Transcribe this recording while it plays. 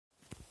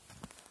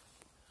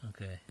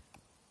Okay.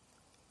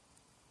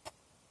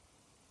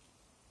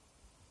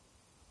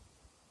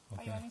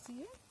 Are you ready to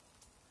do it?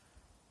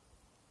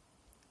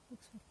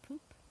 Looks like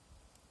poop.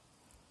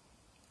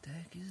 What the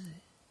heck is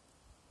it?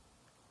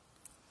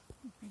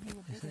 Maybe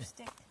a bigger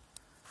stick.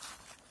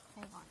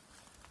 Hang on.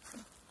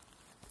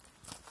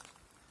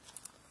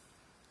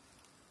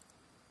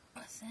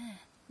 What's that?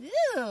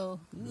 Ew!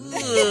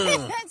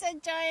 That's a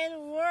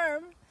giant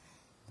worm.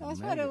 That's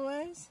what it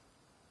was.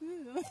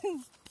 Ew.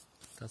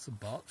 That's a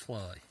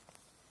botfly.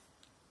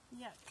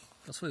 Yuck.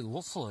 That's what it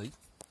looks like.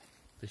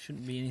 There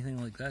shouldn't be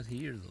anything like that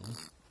here, though.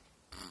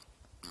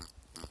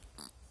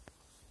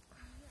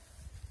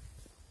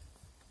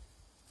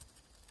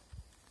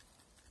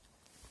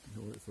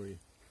 I'll wait for you.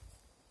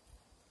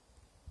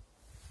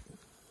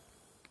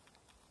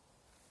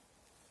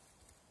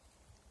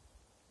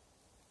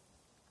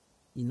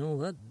 You know,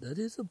 that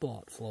is a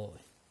botfly.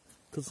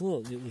 Because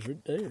look, it was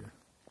right there.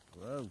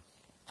 Wow.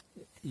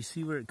 You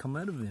see where it come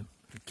out of him?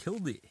 It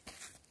killed it.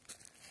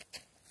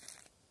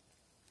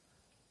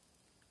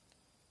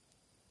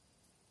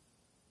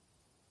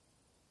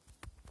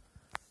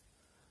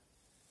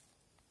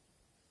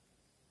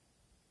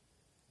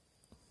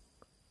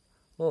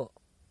 Look.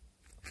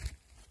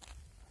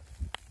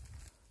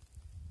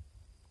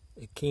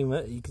 It came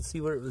out, you can see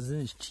where it was in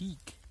his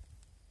cheek.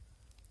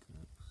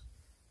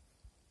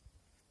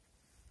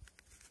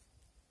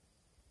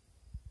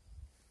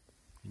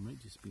 He might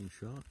just be in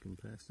shock and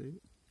passed out.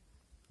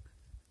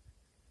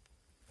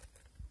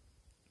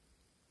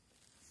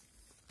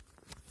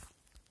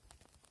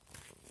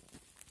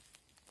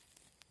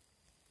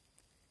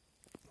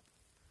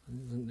 I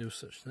didn't think there was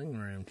such thing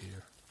around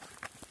here.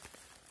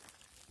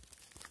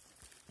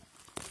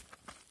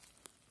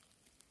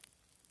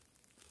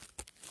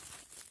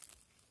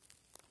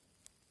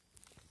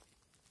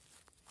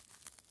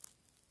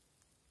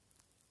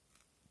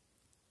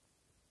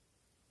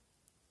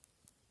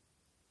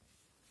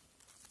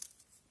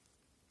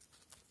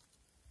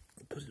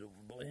 Put it over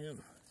by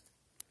him.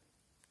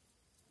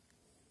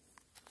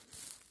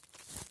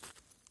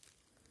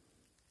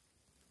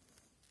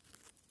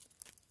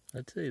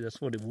 I tell you, that's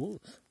what it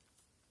was.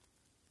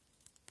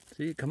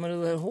 See it come out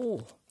of that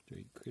hole.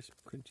 Very crisp,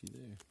 crunchy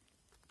there.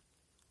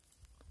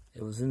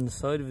 It was in the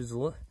side of his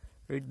lip,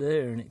 right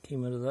there, and it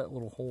came out of that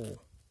little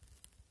hole.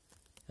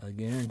 I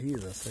guarantee you,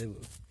 that's how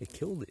it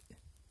killed it.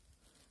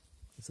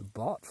 It's a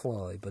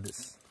botfly, but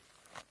it's